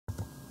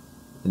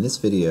In this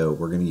video,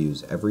 we're going to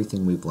use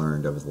everything we've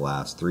learned over the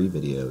last 3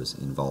 videos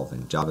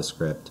involving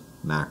JavaScript,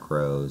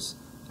 macros,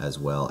 as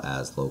well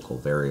as local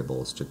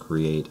variables to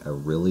create a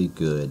really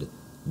good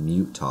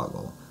mute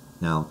toggle.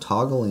 Now,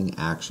 toggling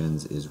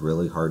actions is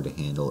really hard to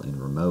handle in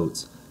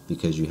remotes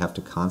because you have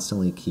to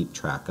constantly keep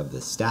track of the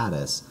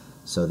status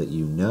so that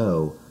you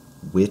know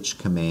which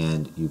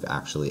command you've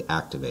actually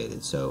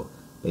activated. So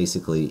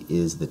basically,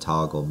 is the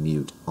toggle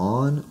mute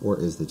on or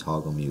is the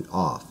toggle mute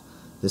off?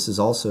 This is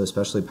also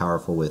especially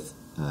powerful with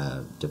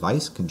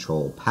device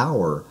control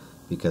power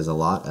because a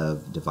lot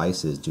of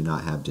devices do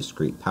not have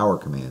discrete power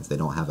commands. They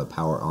don't have a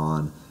power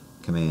on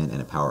command and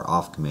a power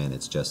off command.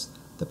 It's just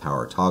the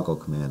power toggle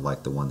command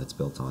like the one that's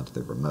built onto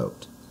the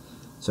remote.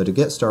 So to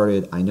get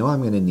started, I know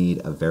I'm going to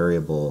need a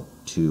variable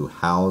to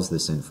house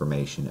this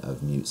information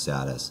of mute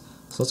status.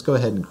 So let's go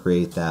ahead and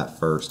create that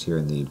first here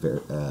in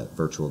the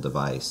virtual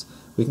device.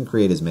 We can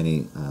create as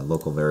many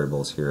local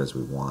variables here as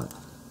we want.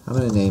 I'm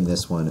going to name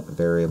this one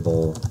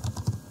variable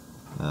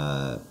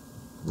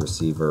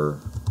receiver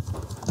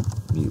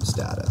mute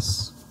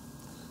status.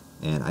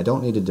 And I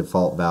don't need a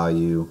default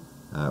value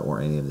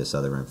or any of this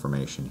other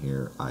information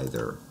here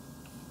either.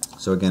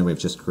 So again, we've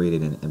just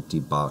created an empty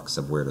box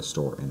of where to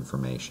store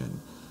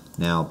information.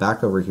 Now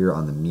back over here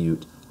on the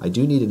mute, I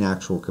do need an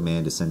actual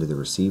command to send to the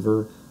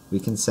receiver. We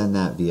can send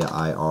that via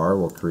IR.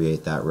 We'll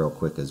create that real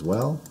quick as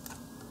well.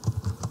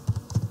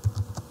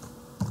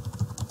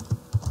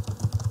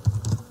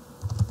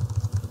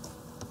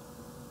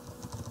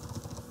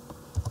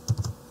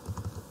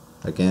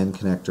 Again,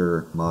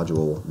 connector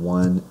module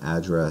 1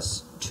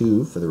 address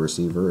 2 for the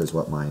receiver is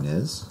what mine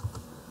is.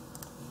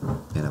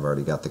 And I've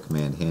already got the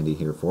command handy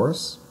here for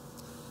us.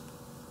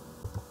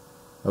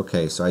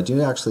 Okay, so I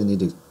do actually need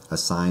to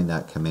assign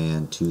that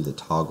command to the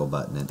toggle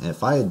button. And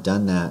if I had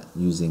done that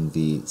using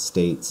the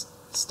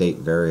state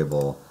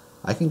variable,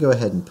 I can go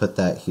ahead and put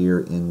that here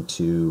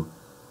into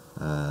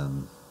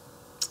the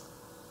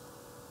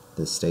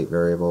state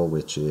variable,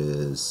 which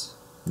is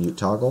mute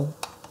toggle.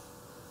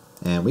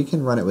 And we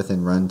can run it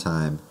within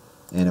runtime.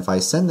 And if I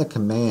send the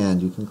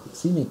command, you can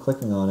see me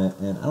clicking on it,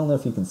 and I don't know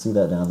if you can see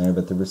that down there,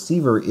 but the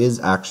receiver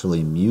is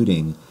actually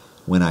muting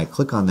when I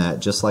click on that,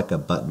 just like a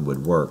button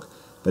would work.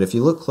 But if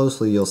you look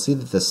closely, you'll see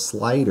that the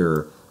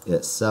slider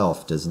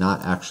itself does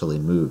not actually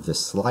move. The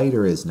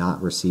slider is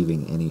not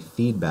receiving any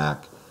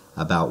feedback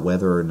about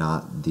whether or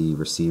not the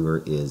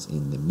receiver is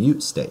in the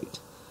mute state.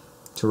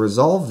 To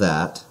resolve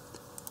that,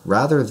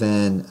 rather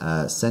than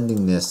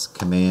sending this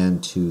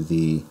command to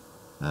the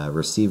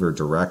receiver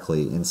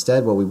directly,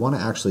 instead what we want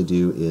to actually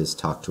do is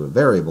talk to a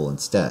variable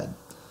instead.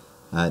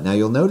 Now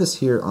you'll notice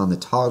here on the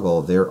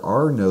toggle there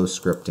are no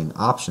scripting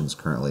options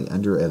currently.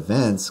 Under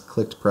events,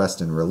 clicked, pressed,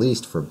 and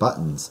released for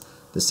buttons,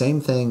 the same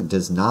thing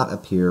does not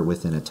appear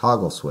within a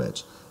toggle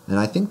switch. And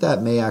I think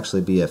that may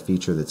actually be a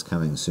feature that's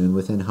coming soon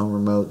within Home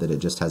Remote, that it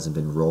just hasn't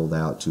been rolled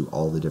out to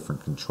all the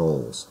different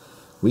controls.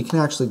 We can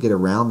actually get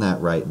around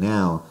that right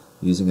now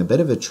using a bit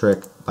of a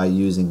trick by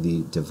using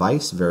the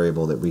device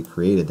variable that we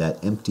created,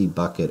 that empty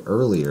bucket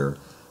earlier.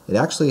 It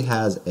actually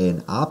has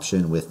an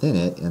option within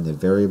it in the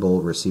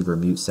variable receiver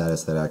mute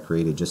status that I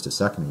created just a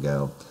second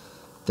ago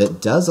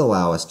that does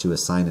allow us to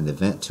assign an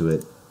event to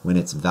it when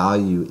its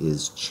value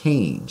is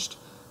changed.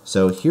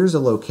 So here's a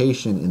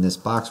location in this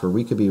box where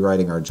we could be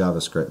writing our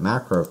JavaScript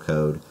macro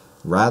code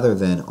rather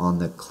than on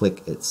the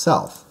click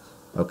itself.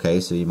 Okay,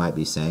 so you might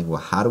be saying,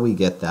 well, how do we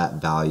get that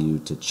value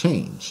to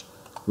change?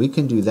 We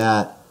can do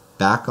that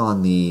back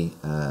on the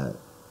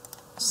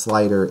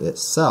slider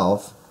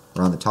itself,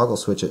 or on the toggle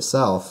switch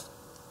itself,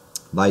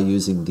 by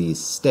using these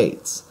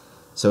states.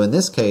 So in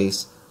this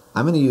case,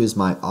 I'm going to use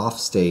my off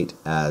state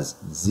as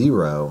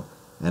 0,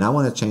 and I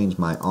want to change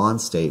my on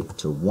state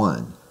to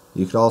 1.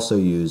 You could also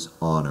use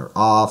on or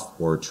off,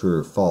 or true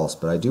or false,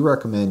 but I do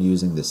recommend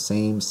using the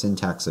same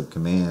syntax of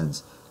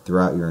commands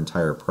throughout your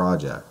entire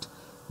project.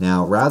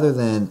 Now, rather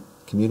than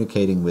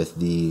communicating with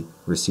the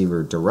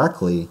receiver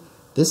directly,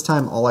 this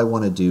time all I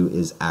want to do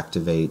is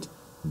activate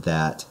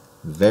that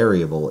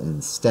variable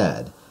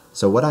instead.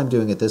 So what I'm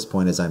doing at this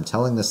point is I'm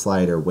telling the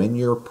slider, when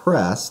you're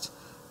pressed,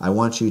 I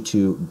want you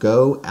to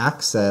go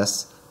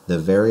access the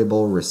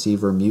variable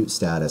receiver mute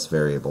status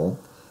variable,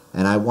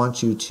 and I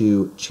want you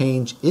to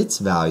change its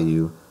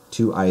value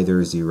to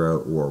either 0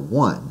 or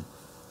 1.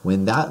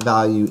 When that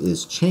value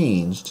is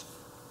changed,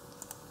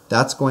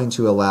 that's going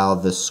to allow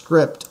the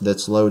script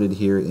that's loaded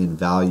here in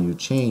value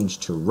change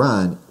to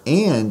run,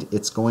 and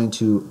it's going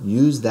to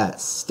use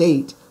that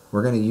state.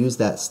 We're going to use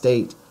that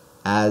state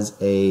as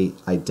a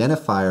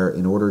identifier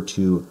in order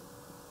to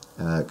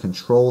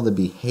control the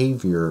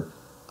behavior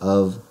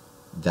of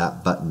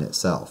that button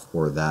itself,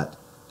 or that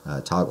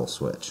toggle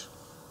switch.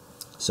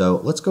 So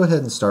let's go ahead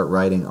and start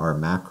writing our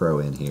macro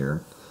in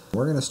here.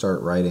 We're going to start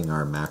writing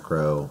our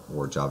macro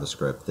or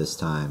JavaScript this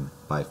time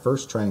by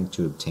first trying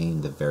to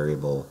obtain the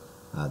variable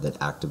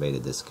that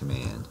activated this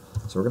command.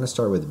 So we're going to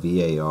start with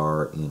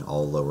var in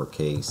all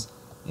lowercase,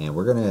 and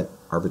we're going to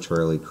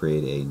arbitrarily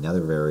create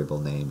another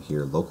variable name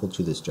here local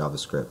to this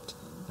JavaScript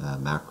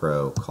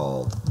macro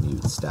called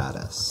mute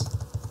status.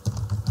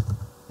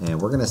 and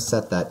we're going to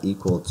set that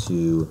equal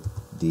to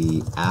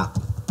the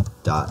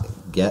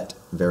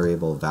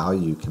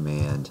app.getVariableValue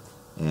command,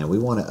 and we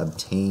want to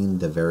obtain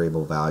the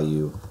variable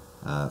value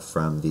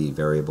from the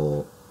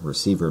variable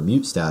receiver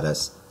mute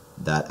status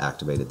that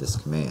activated this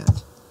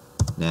command.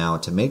 Now,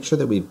 to make sure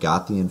that we've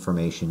got the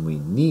information we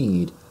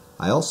need,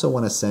 I also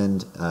want to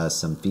send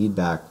some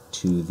feedback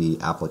to the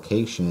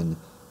application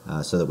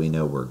so that we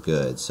know we're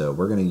good. So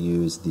we're going to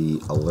use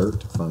the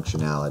alert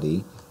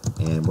functionality,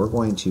 and we're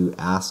going to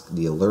ask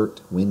the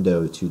alert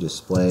window to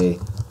display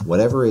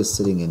whatever is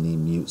sitting in the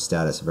mute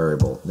status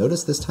variable.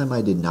 Notice this time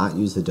I did not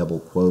use the double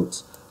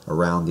quotes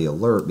around the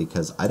alert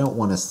because I don't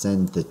want to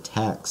send the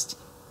text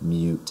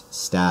mute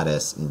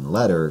status in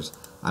letters.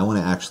 I want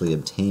to actually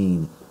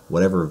obtain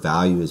whatever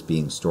value is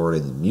being stored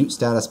in the mute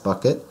status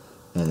bucket,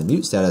 and the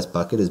mute status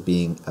bucket is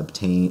being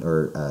obtained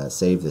or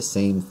saved the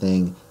same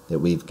thing that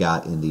we've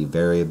got in the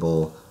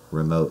variable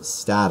remote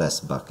status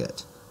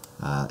bucket,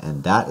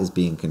 and that is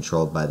being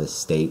controlled by the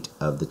state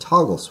of the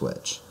toggle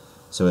switch.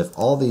 So if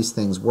all these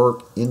things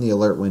work in the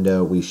alert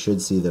window, we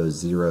should see those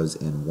zeros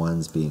and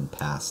ones being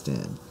passed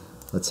in.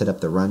 Let's hit up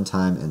the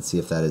runtime and see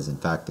if that is in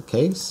fact the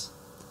case.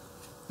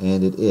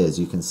 And it is.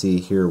 You can see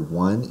here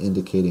 1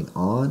 indicating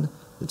on,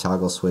 the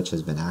toggle switch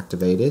has been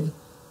activated,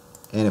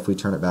 and if we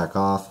turn it back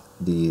off,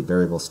 the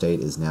variable state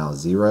is now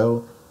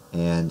 0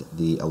 and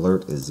the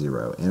alert is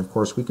 0. And of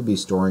course we could be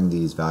storing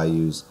these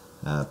values,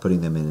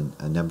 putting them in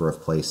a number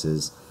of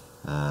places.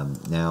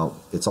 Now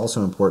it's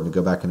also important to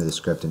go back into the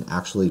script and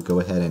actually go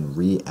ahead and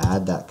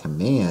re-add that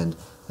command,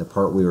 the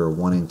part we were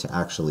wanting to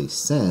actually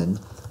send.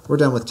 We're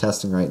done with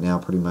testing right now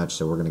pretty much,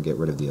 so we're going to get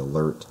rid of the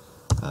alert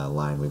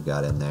line we've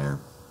got in there,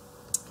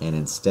 and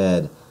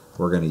instead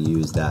we're going to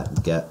use that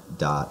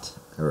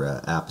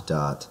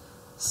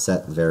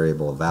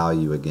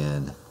app.setVariableValue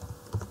again,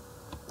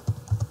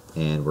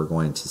 and we're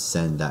going to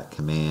send that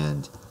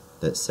command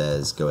that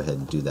says go ahead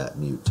and do that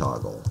mute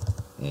toggle,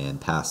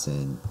 and pass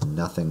in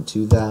nothing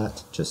to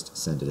that, just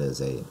send it as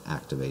an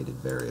activated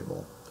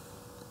variable.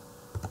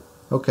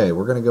 Okay,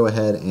 we're going to go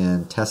ahead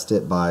and test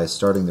it by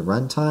starting the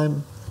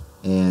runtime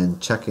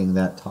and checking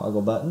that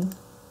toggle button. You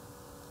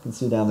can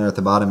see down there at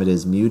the bottom it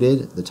is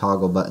muted. The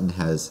toggle button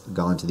has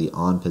gone to the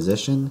on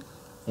position,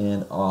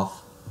 and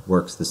off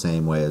works the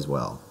same way as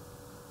well.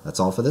 That's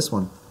all for this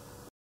one.